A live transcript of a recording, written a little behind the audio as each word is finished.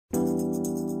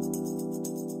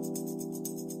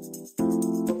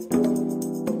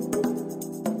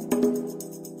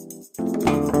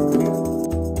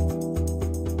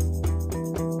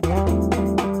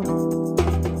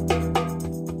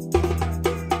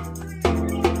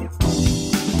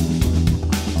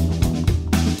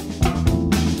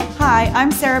Hi,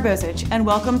 I'm Sara and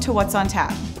welcome to What's on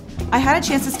Tap. I had a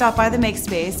chance to stop by the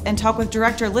MakeSpace and talk with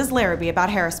director Liz Laribee about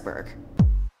Harrisburg.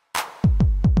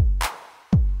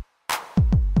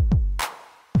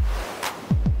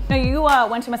 Now, you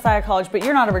went to Messiah College, but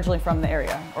you're not originally from the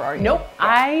area, or are you? Nope. Yeah.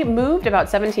 I moved about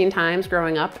 17 times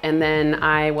growing up, and then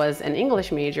I was an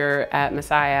English major at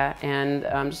Messiah, and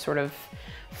just sort of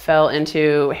fell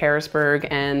into Harrisburg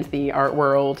and the art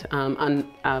world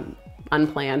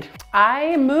unplanned.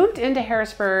 I moved into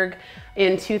Harrisburg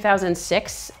in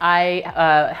 2006.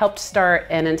 I helped start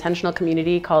an intentional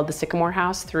community called the Sycamore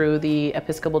House through the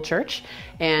Episcopal Church,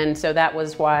 and so that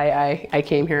was why I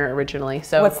came here originally.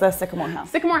 So what's the Sycamore House?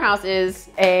 Sycamore House is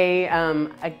a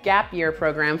gap year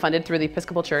program funded through the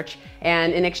Episcopal Church,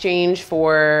 and in exchange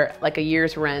for like a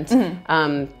year's rent,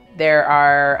 there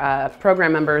are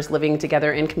program members living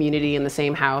together in community in the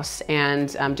same house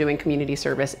and doing community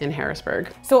service in Harrisburg.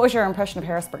 So what was your impression of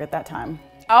Harrisburg at that time?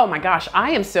 Oh my gosh,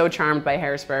 I am so charmed by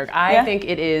Harrisburg. I think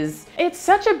it's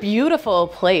such a beautiful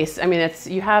place. I mean,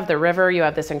 you have the river, you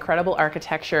have this incredible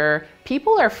architecture.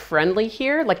 People are friendly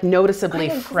here, like noticeably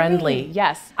friendly.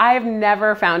 Yes, I've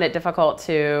never found it difficult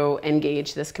to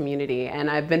engage this community, and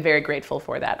I've been very grateful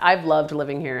for that. I've loved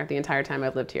living here the entire time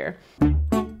I've lived here.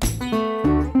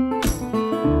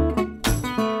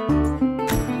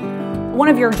 One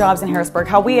of your jobs in Harrisburg,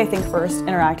 how we, I think, first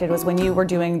interacted was when you were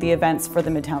doing the events for the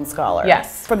Midtown Scholar.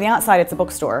 Yes. From the outside, it's a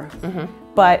bookstore.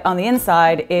 But on the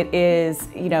inside, it is,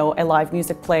 you know, a live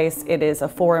music place. It is a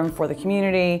forum for the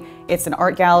community. It's an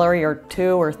art gallery or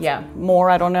two or more,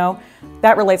 I don't know.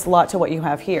 That relates a lot to what you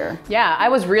have here. Yeah, I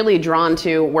was really drawn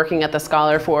to working at the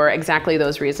Scholar for exactly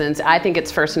those reasons. I think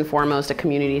it's first and foremost a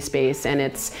community space, and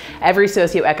it's every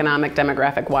socioeconomic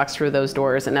demographic walks through those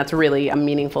doors, and that's really a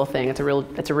meaningful thing. It's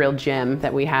a real gem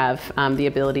that we have the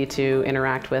ability to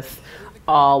interact with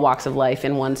all walks of life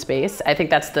in one space. I think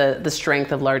that's the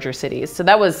strength of larger cities. So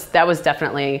that was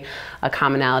definitely a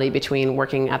commonality between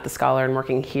working at the Scholar and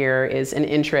working here, is an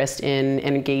interest in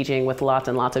engaging with lots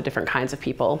and lots of different kinds of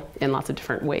people in lots of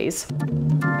different ways.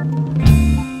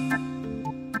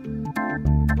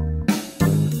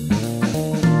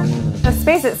 The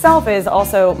space itself is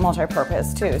also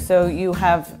multi-purpose too. So you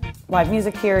have live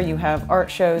music here, you have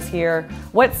art shows here.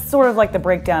 What's sort of like the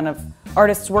breakdown of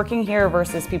artists working here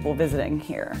versus people visiting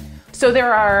here? So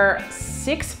there are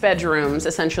 6 bedrooms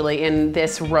essentially in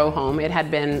this row home. It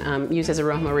had been used as a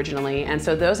row home originally, and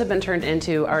so those have been turned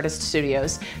into artist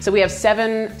studios. So we have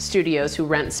 7 studios who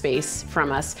rent space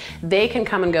from us. They can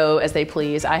come and go as they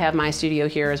please. I have my studio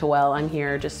here as well. I'm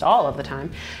here just all of the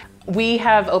time. We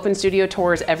have open studio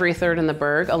tours every third in the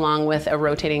Berg, along with a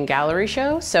rotating gallery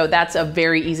show. So that's a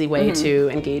very easy way to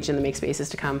engage in the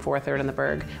MakeSpaces, to come for a third in the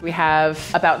Berg. We have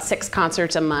about 6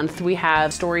 concerts a month. We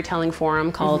have a storytelling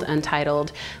forum called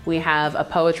Untitled. We have a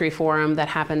poetry forum that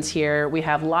happens here. We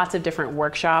have lots of different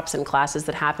workshops and classes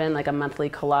that happen, like a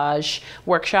monthly collage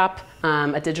workshop,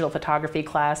 a digital photography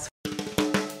class.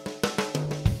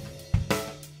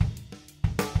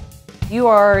 You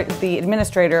are the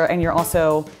administrator and you're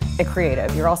also a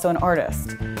creative. You're also an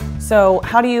artist. So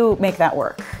how do you make that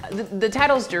work? The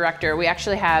title's director. We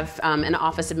actually have an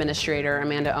office administrator,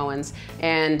 Amanda Owens,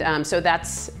 and so that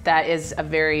is a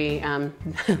very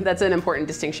that's an important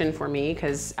distinction for me,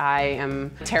 because I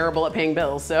am terrible at paying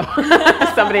bills. So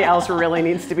somebody else really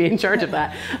needs to be in charge of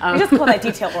that. You just call that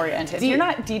detail-oriented. You're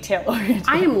not detail-oriented.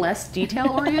 I am less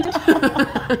detail-oriented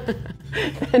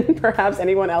than perhaps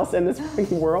anyone else in this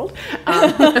world.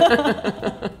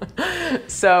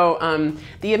 So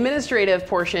the administrative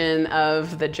portion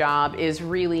of the job is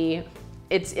really,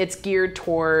 it's geared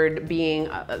toward being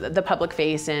the public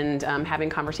face and having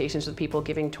conversations with people,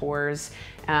 giving tours,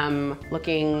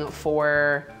 looking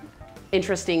for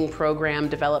interesting program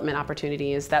development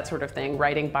opportunities, that sort of thing,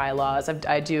 writing bylaws.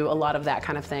 I do a lot of that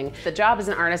kind of thing. The job as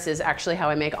an artist is actually how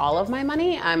I make all of my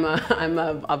money. I'm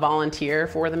a volunteer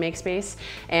for the MakeSpace,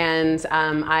 and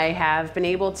I have been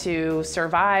able to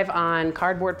survive on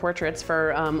cardboard portraits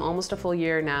for almost a full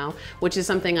year now, which is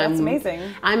something That's amazing.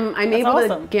 I'm able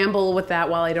to gamble with that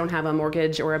while I don't have a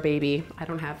mortgage or a baby. I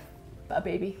don't have a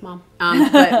baby, Mom.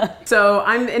 So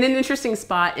I'm in an interesting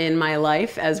spot in my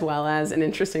life, as well as an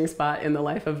interesting spot in the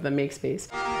life of the MakeSpace.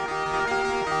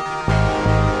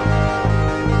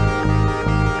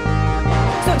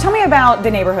 So tell me about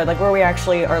the neighborhood, like where we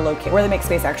actually are located, where the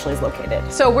MakeSpace actually is located.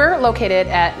 So we're located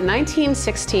at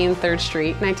 1916 3rd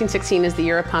Street. 1916 is the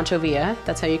year of Pancho Villa.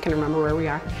 That's how you can remember where we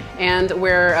are. And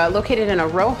we're located in a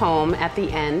row home at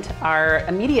the end. Our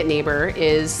immediate neighbor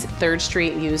is 3rd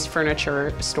Street Used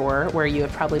Furniture Store, where you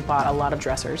have probably bought a lot of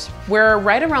dressers. We're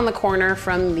right around the corner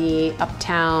from the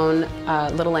Uptown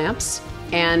Little Lamps.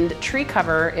 And Tree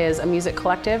Cover is a music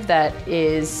collective that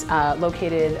is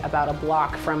located about a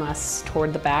block from us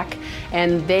toward the back.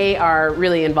 And they are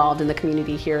really involved in the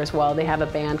community here as well. They have a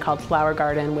band called Flower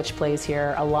Garden, which plays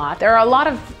here a lot. There are a lot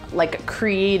of like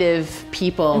creative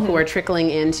people who are trickling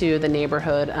into the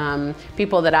neighborhood.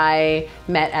 People that I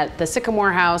met at the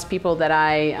Sycamore House, people that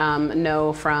I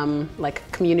know from like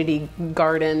community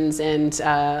gardens, and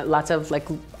lots of like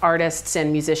artists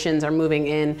and musicians are moving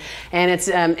in, and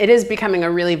it is becoming a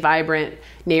really vibrant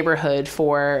neighborhood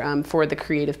for the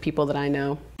creative people that I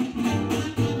know.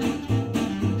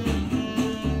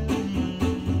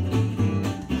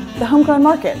 The homegrown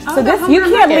market. Oh, so this, you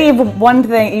can't leave one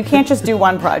thing, you can't just do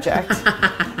one project.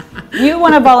 You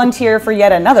want to volunteer for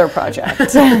yet another project.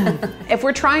 If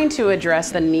we're trying to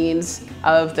address the needs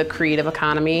of the creative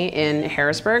economy in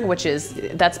Harrisburg,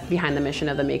 that's behind the mission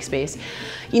of the MakeSpace,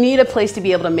 you need a place to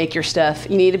be able to make your stuff.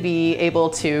 You need to be able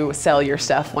to sell your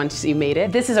stuff once you made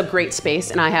it. This is a great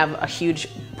space, and I have a huge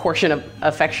portion of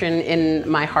affection in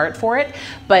my heart for it,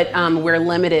 but we're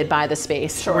limited by the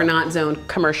space. Sure. We're not zoned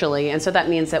commercially, and so that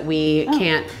means that we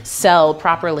can't sell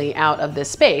properly out of this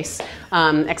space,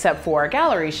 except for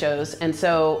gallery shows. And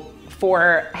so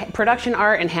for production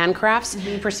art and handcrafts,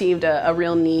 we perceived a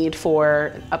real need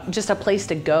for just a place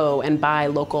to go and buy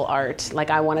local art. Like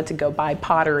I wanted to go buy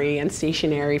pottery and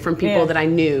stationery from people that I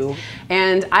knew.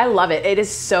 And I love it. It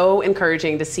is so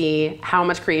encouraging to see how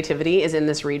much creativity is in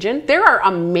this region. There are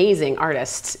amazing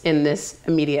artists in this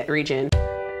immediate region.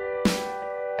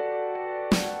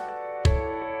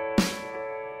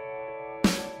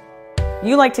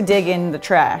 You like to dig in the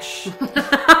trash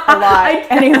a lot.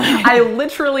 Anyway. I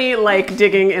literally like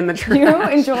digging in the trash. You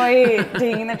enjoy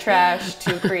digging in the trash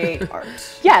to create art.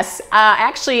 Yes,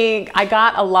 actually, I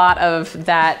got a lot of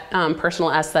that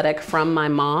personal aesthetic from my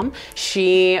mom.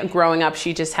 Growing up,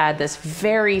 she just had this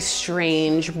very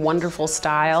strange, wonderful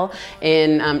style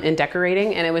in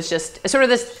decorating, and it was just sort of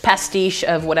this pastiche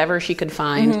of whatever she could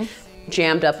find.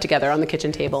 Jammed up together on the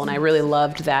kitchen table, and I really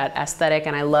loved that aesthetic,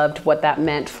 and I loved what that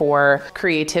meant for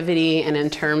creativity, and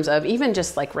in terms of even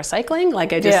just like recycling.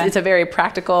 Like it's a very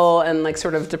practical and like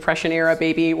sort of Depression era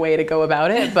baby way to go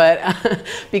about it. But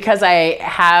because I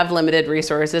have limited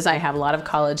resources, I have a lot of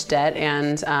college debt,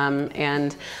 and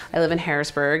I live in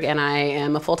Harrisburg, and I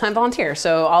am a full-time volunteer.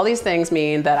 So all these things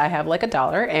mean that I have like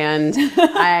 $1, and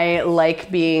I like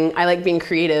being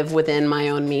creative within my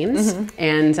own means,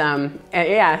 and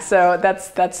yeah, so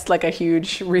that's like a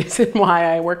huge reason why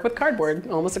I work with cardboard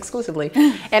almost exclusively.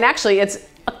 And actually, it's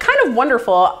kind of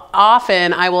wonderful.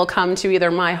 Often I will come to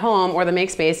either my home or the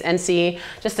MakeSpace and see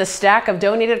just a stack of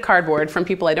donated cardboard from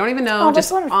people I don't even know,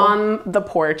 just wonderful. On the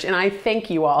porch, and I thank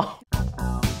you all.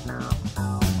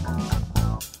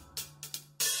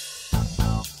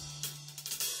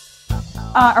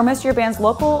 Are most of your bands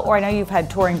local, or I know you've had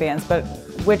touring bands, but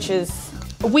which is?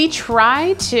 We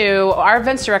try to, our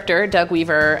events director, Doug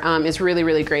Weaver, is really,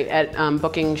 really great at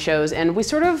booking shows, and we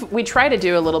try to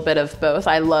do a little bit of both.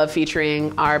 I love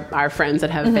featuring our friends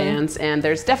that have bands, and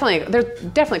there's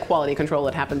definitely quality control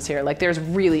that happens here. Like there's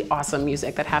really awesome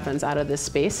music that happens out of this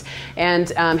space. And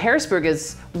Harrisburg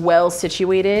is well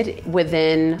situated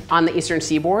on the eastern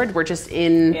seaboard. We're just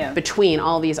in between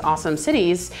all these awesome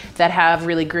cities that have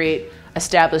really great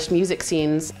established music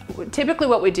scenes. Typically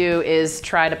what we do is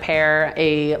try to pair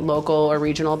a local or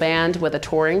regional band with a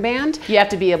touring band. You have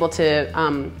to be able to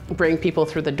bring people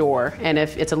through the door, and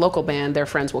if it's a local band, their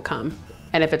friends will come.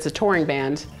 And if it's a touring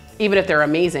band, even if they're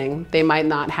amazing, they might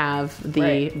not have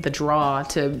the draw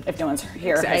to... If no one's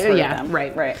here, yeah,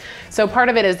 right. So part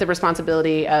of it is the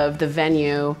responsibility of the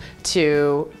venue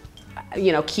to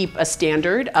keep a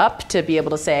standard up, to be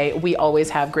able to say, we always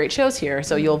have great shows here,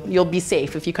 so you'll be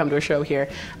safe if you come to a show here.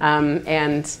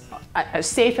 And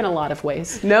safe in a lot of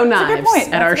ways. No knives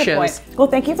at our shows. Well,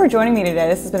 thank you for joining me today.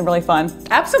 This has been really fun.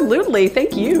 Absolutely,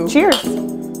 thank you. Cheers.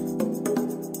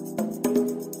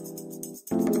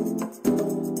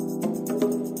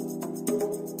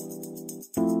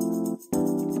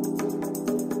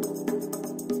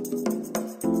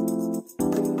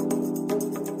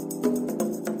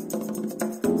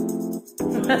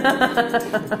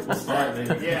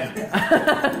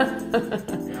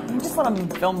 Just let them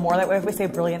film more. That way, if we say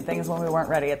brilliant things when we weren't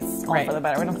ready, it's all for the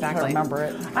better. We don't have to remember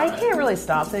it. I can't really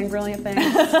stop saying brilliant things.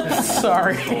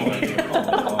 Sorry.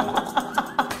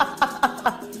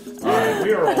 Alright,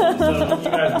 we are rolling, so you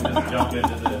guys can just jump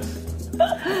into this.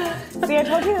 See, I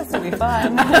told you this would be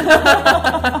fun.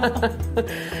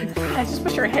 I just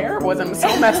wish your hair wasn't so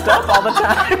messed up all the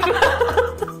time.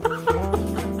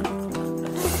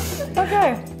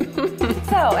 Okay.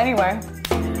 So, anyway.